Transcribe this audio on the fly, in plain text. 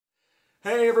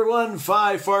Hey everyone,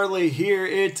 Phi Farley here.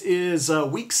 It is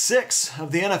week 6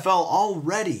 of the NFL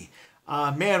already.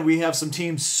 Man, we have some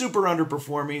teams super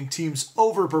underperforming, teams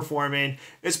overperforming.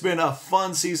 It's been a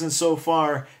fun season so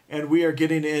far, and we are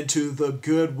getting into the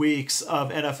good weeks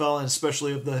of NFL and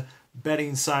especially of the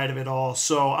betting side of it all.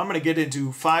 So I'm going to get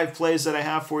into 5 plays that I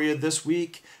have for you this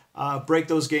week, break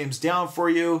those games down for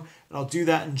you, and I'll do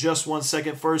that in just 1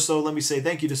 second. First, though, let me say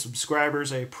thank you to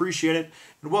subscribers. I appreciate it.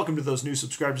 And welcome to those new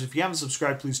subscribers. If you haven't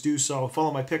subscribed, please do so. Follow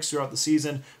my picks throughout the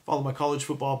season. Follow my college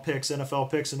football picks,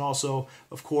 NFL picks, and also,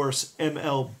 of course,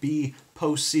 MLB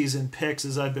postseason picks,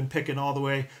 as I've been picking all the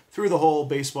way through the whole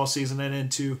baseball season and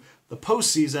into the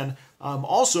postseason.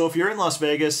 Also, if you're in Las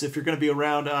Vegas, if you're going to be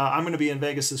around, I'm going to be in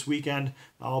Vegas this weekend.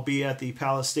 I'll be at the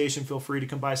Palace Station. Feel free to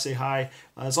come by, say hi.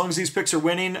 As long as these picks are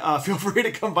winning, feel free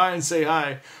to come by and say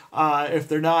hi. If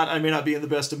they're not, I may not be in the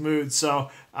best of moods, so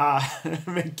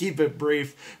keep it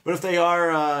brief. But if they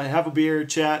are, have a beer,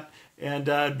 chat, and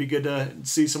it'd be good to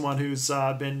see someone who's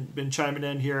been chiming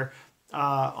in here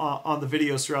on the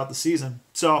videos throughout the season.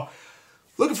 So,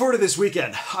 looking forward to this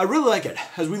weekend. I really like it.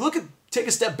 As we take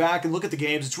a step back and look at the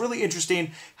games, it's really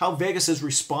interesting how Vegas has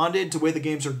responded to the way the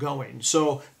games are going.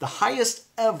 So the highest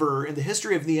ever in the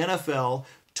history of the NFL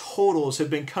totals have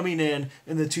been coming in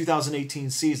the 2018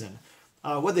 season.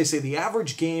 What they say, the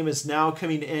average game is now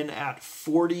coming in at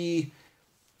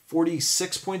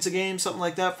 46 points a game, something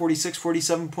like that, 46,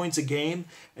 47 points a game.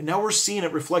 And now we're seeing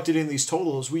it reflected in these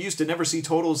totals. We used to never see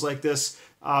totals like this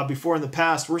before in the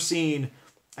past. We're seeing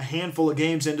a handful of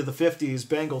games into the 50s.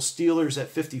 Bengals Steelers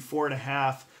at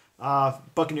 54.5,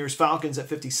 Buccaneers Falcons at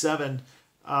 57,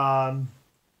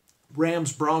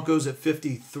 Rams Broncos at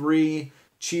 53,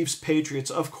 Chiefs Patriots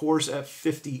of course at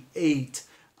 58.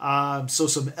 So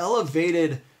some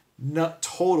elevated nut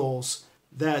totals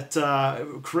that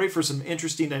create for some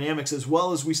interesting dynamics, as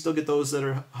well as we still get those that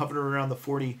are hovering around the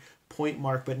 40-point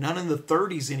mark, but none in the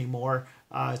 30s anymore.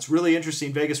 It's really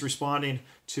interesting. Vegas responding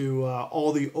to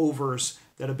all the overs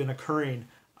that have been occurring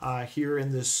here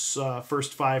in this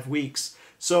first 5 weeks.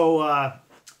 So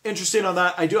interesting on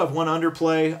that. I do have one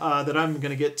underplay that I'm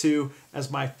going to get to as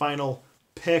my final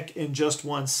pick in just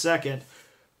 1 second.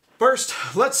 First,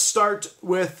 let's start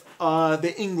with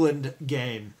the England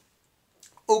game.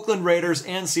 Oakland Raiders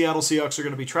and Seattle Seahawks are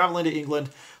going to be traveling to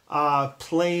England,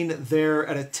 playing there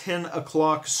at a 10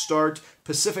 o'clock start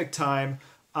Pacific time.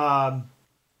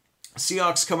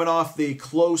 Seahawks coming off the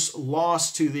close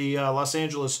loss to the Los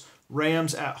Angeles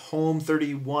Rams at home,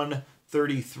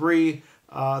 31-33.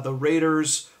 The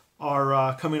Raiders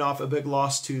are coming off a big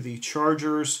loss to the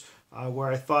Chargers, where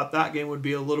I thought that game would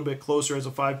be a little bit closer as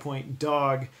a 5-point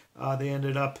dog. They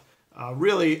ended up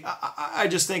I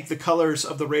just think the colors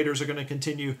of the Raiders are going to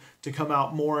continue to come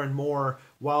out more and more,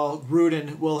 while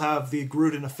Gruden will have the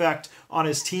Gruden effect on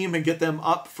his team and get them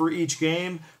up for each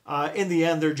game. In the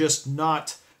end, they're just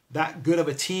not that good of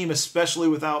a team, especially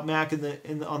without Mac on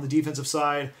the defensive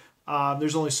side.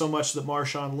 There's only so much that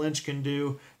Marshawn Lynch can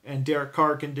do, and Derek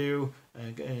Carr can do,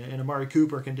 and Amari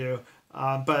Cooper can do.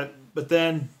 But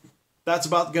then that's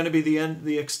about going to be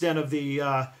the extent of the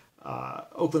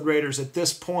Oakland Raiders at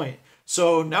this point.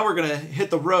 So now we're going to hit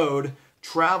the road,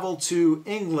 travel to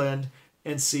England,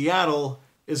 and Seattle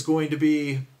is going to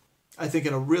be, I think,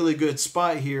 in a really good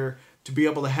spot here to be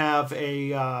able to have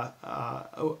a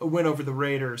win over the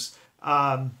Raiders.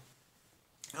 I'm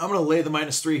going to lay the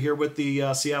 -3 here with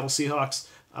the Seattle Seahawks.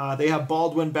 They have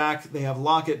Baldwin back. They have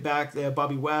Lockett back. They have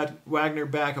Bobby Wagner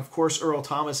back. Of course, Earl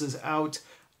Thomas is out.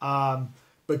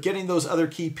 But getting those other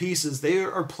key pieces, they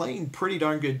are playing pretty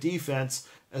darn good defense,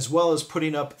 as well as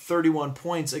putting up 31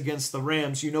 points against the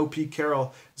Rams. You know Pete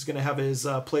Carroll is going to have his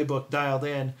playbook dialed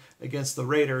in against the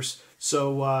Raiders.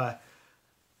 So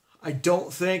I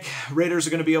don't think Raiders are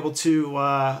going to be able to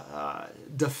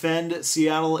defend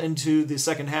Seattle into the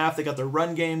second half. They got their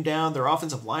run game down. Their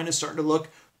offensive line is starting to look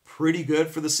pretty good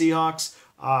for the Seahawks.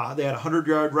 They had a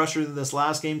 100-yard rusher in this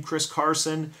last game, Chris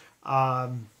Carson.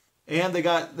 And they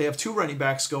have 2 running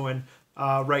backs going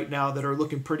right now that are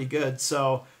looking pretty good.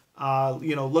 So,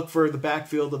 look for the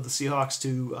backfield of the Seahawks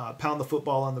to pound the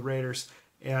football on the Raiders.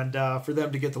 And for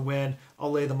them to get the win,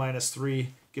 I'll lay the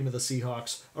 -3. Give me the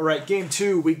Seahawks. All right, game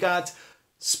 2. We got,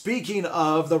 speaking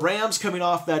of, the Rams coming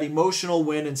off that emotional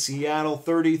win in Seattle,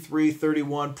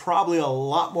 33-31. Probably a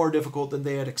lot more difficult than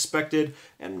they had expected.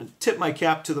 And tip my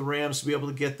cap to the Rams to be able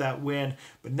to get that win.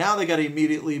 But now they got to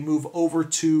immediately move over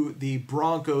to the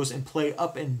Broncos and play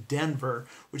up in Denver,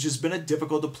 which has been a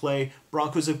difficult to play.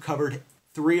 Broncos have covered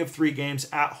 3 of 3 games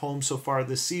at home so far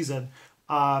this season.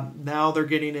 Now they're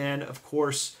getting in, of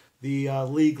course, the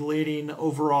league leading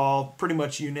overall, pretty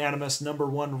much unanimous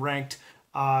 #1 ranked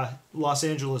Los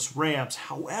Angeles Rams.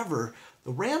 However,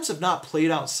 the Rams have not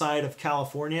played outside of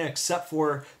California except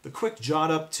for the quick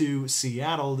jaunt up to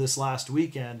Seattle this last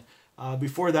weekend.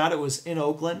 Before that, it was in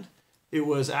Oakland. It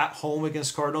was at home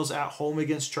against Cardinals, at home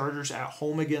against Chargers, at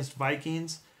home against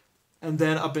Vikings, and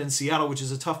then up in Seattle, which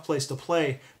is a tough place to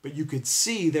play. But you could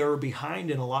see they were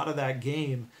behind in a lot of that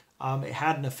game. It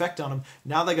had an effect on them.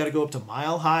 Now they got to go up to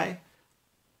Mile High.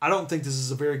 I don't think this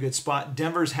is a very good spot.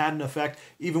 Denver's had an effect.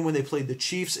 Even when they played the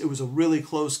Chiefs, it was a really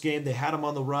close game. They had them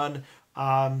on the run.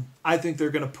 I think they're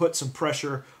going to put some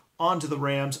pressure onto the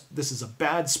Rams. This is a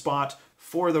bad spot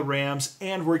for the Rams,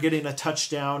 and we're getting a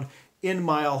touchdown in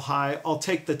Mile High. I'll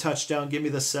take the touchdown. Give me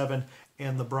the 7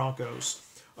 and the Broncos.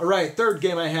 All right, third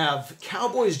game I have,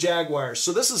 Cowboys-Jaguars.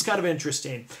 So this is kind of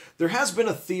interesting. There has been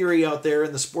a theory out there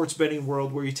in the sports betting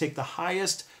world where you take the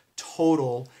highest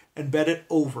total and bet it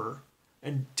over.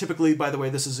 And typically, by the way,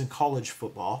 this is in college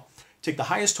football. Take the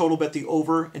highest total, bet the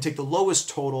over, and take the lowest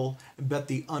total and bet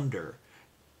the under.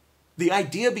 The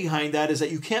idea behind that is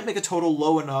that you can't make a total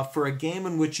low enough for a game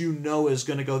in which you know is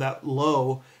going to go that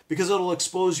low because it'll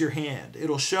expose your hand.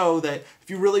 It'll show that if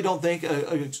you really don't think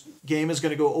a game is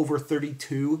going to go over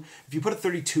 32, if you put a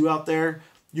 32 out there,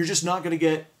 you're just not going to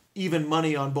get even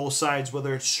money on both sides,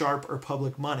 whether it's sharp or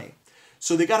public money.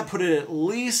 So they got to put it at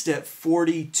least at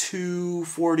 42,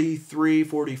 43,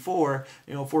 44.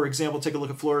 For example, take a look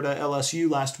at Florida LSU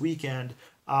last weekend.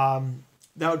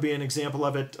 That would be an example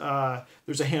of it.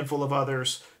 There's a handful of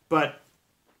others. But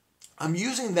I'm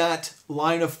using that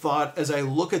line of thought as I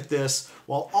look at this.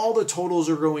 While all the totals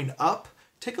are going up,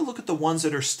 take a look at the ones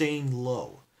that are staying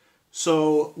low.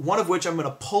 So one of which I'm going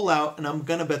to pull out and I'm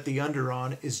going to bet the under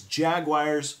on is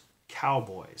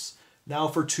Jaguars-Cowboys. Now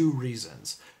for 2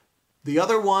 reasons. The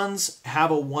other ones have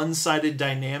a one-sided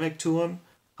dynamic to them.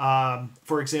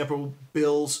 For example,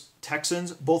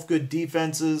 Bills-Texans, both good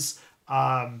defenses,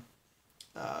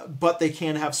 but they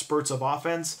can have spurts of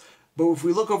offense. But if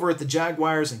we look over at the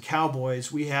Jaguars and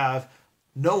Cowboys, we have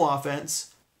no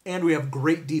offense and we have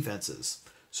great defenses.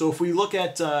 So if we look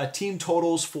at team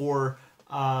totals for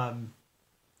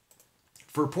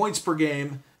points per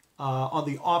game on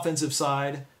the offensive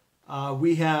side,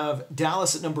 we have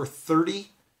Dallas at number 30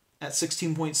 at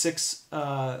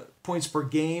 16.6 points per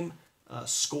game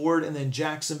scored, and then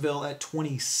Jacksonville at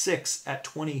 26 at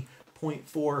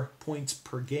 20.4 points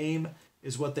per game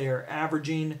is what they are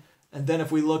averaging. And then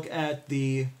if we look at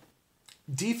the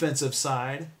defensive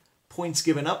side, points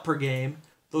given up per game,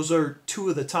 those are 2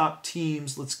 of the top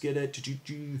teams. Let's get it.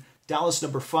 Dallas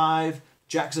number 5,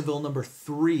 Jacksonville number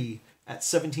 3 at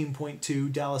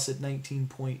 17.2, Dallas at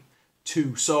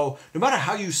 19.2. So no matter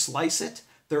how you slice it,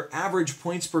 their average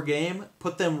points per game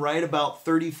put them right about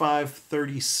 35,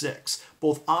 36,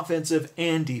 both offensive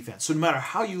and defense. So no matter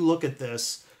how you look at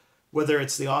this, whether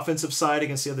it's the offensive side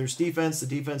against the other's defense, the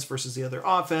defense versus the other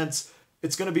offense,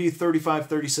 it's going to be 35,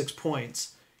 36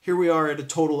 points. Here we are at a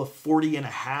total of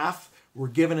 40.5. We're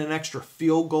given an extra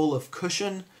field goal of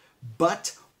cushion,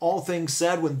 but all things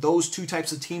said, when those 2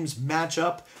 types of teams match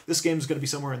up, this game is going to be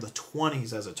somewhere in the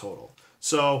 20s as a total.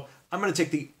 So I'm going to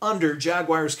take the under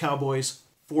Jaguars-Cowboys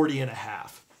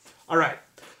 40.5. All right,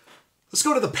 let's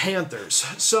go to the Panthers.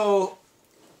 So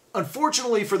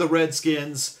unfortunately for the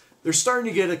Redskins, they're starting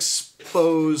to get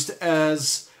exposed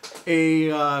as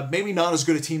a maybe not as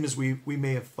good a team as we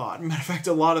may have thought. Matter of fact,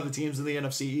 a lot of the teams in the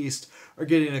NFC East are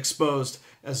getting exposed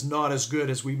as not as good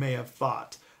as we may have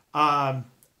thought.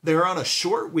 They're on a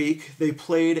short week. They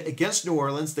played against New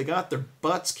Orleans. They got their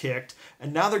butts kicked,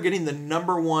 and now they're getting the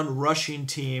number 1 rushing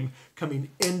team coming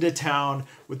into town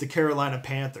with the Carolina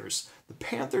Panthers. The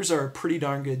Panthers are a pretty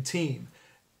darn good team,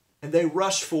 and they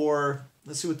rush for,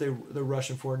 let's see what they're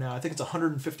rushing for now. I think it's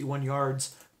 151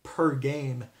 yards per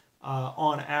game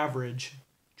on average.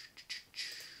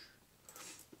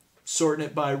 Sorting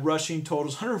it by rushing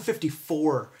totals,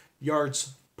 154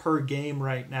 yards per game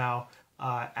right now,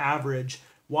 average.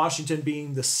 Washington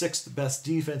being the 6th best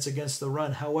defense against the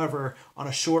run. However, on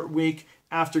a short week,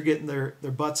 after getting their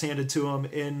butts handed to them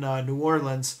in New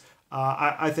Orleans,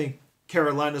 I think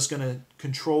Carolina's going to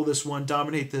control this one,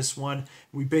 dominate this one.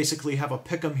 We basically have a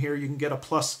pick 'em here. You can get a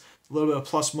little bit of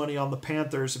plus money on the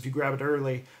Panthers if you grab it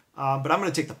early. But I'm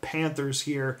going to take the Panthers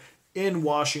here in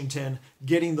Washington,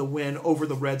 getting the win over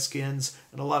the Redskins,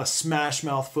 and a lot of smash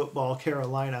mouth football,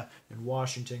 Carolina and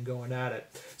Washington going at it.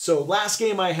 So last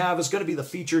game I have is going to be the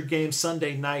featured game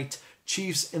Sunday night,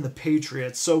 Chiefs and the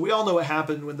Patriots. So we all know what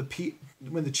happened when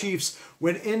the Chiefs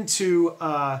went into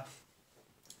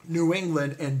New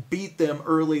England and beat them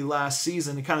early last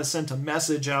season and kind of sent a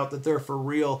message out that they're for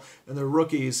real and their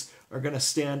rookies are going to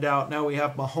stand out. Now we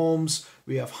have Mahomes,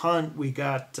 we have Hunt, we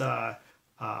got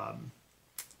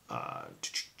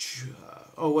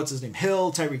what's his name?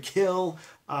 Hill, Tyreek Hill,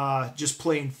 just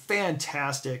playing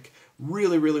fantastic,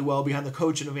 really, really well behind the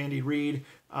coaching of Andy Reid.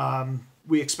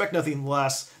 We expect nothing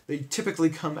less. They typically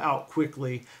come out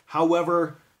quickly.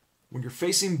 However, when you're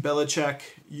facing Belichick,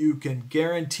 you can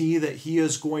guarantee that he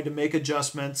is going to make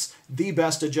adjustments. The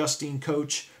best adjusting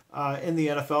coach in the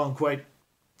NFL, and quite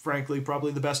frankly,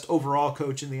 probably the best overall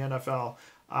coach in the NFL.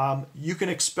 You can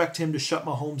expect him to shut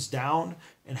Mahomes down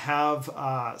and have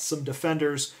some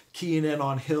defenders keying in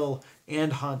on Hill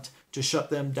and Hunt to shut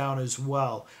them down as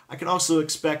well. I can also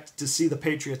expect to see the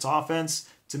Patriots offense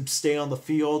to stay on the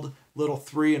field, little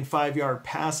 3 and 5 yard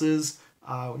passes.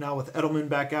 Now with Edelman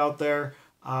back out there,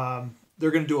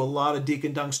 they're going to do a lot of deke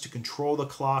and dunks to control the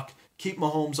clock, keep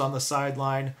Mahomes on the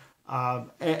sideline.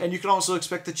 And you can also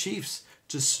expect the Chiefs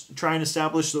to try and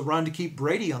establish the run to keep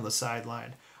Brady on the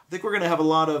sideline. I think we're going to have a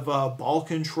lot of ball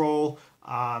control,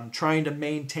 trying to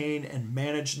maintain and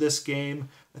manage this game.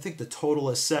 I think the total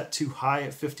is set too high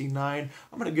at 59.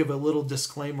 I'm going to give a little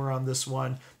disclaimer on this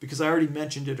one because I already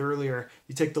mentioned it earlier.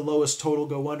 You take the lowest total,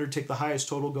 go under, take the highest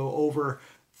total, go over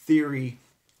theory.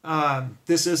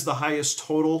 This is the highest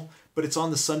total, but it's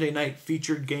on the Sunday night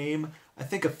featured game. I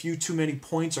think a few too many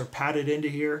points are padded into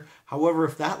here. However,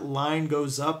 if that line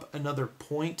goes up another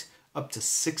point, up to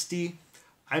 60,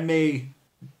 I may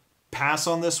pass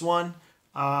on this one.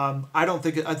 I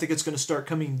think it's going to start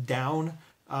coming down.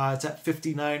 It's at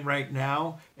 59 right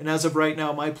now. And as of right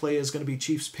now, my play is going to be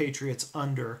Chiefs-Patriots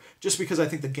under, just because I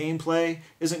think the gameplay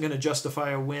isn't going to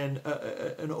justify a win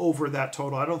and over that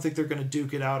total. I don't think they're going to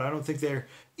duke it out. I don't think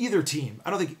either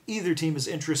team is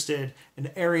interested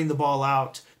in airing the ball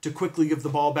out to quickly give the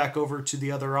ball back over to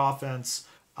the other offense,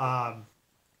 to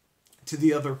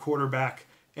the other quarterback,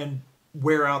 and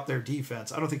wear out their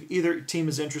defense. I don't think either team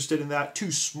is interested in that.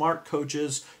 Two smart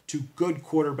coaches, two good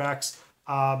quarterbacks.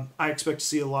 I expect to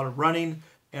see a lot of running,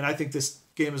 and I think this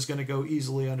game is going to go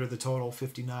easily under the total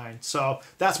 59. So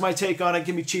that's my take on it.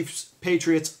 Give me Chiefs,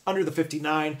 Patriots under the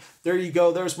 59. There you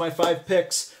go. There's my 5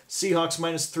 picks. Seahawks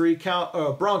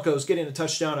 -3. Broncos getting a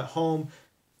touchdown at home.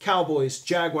 Cowboys,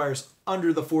 Jaguars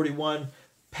under the 41.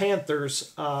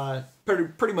 Panthers,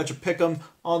 pretty much a pick 'em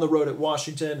on the road at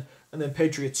Washington. And then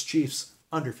Patriots, Chiefs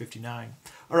under 59.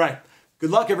 All right. Good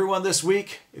luck, everyone, this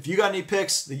week. If you got any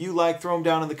picks that you like, throw them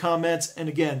down in the comments. And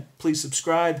again, please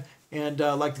subscribe and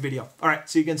like the video. All right,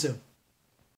 see you again soon.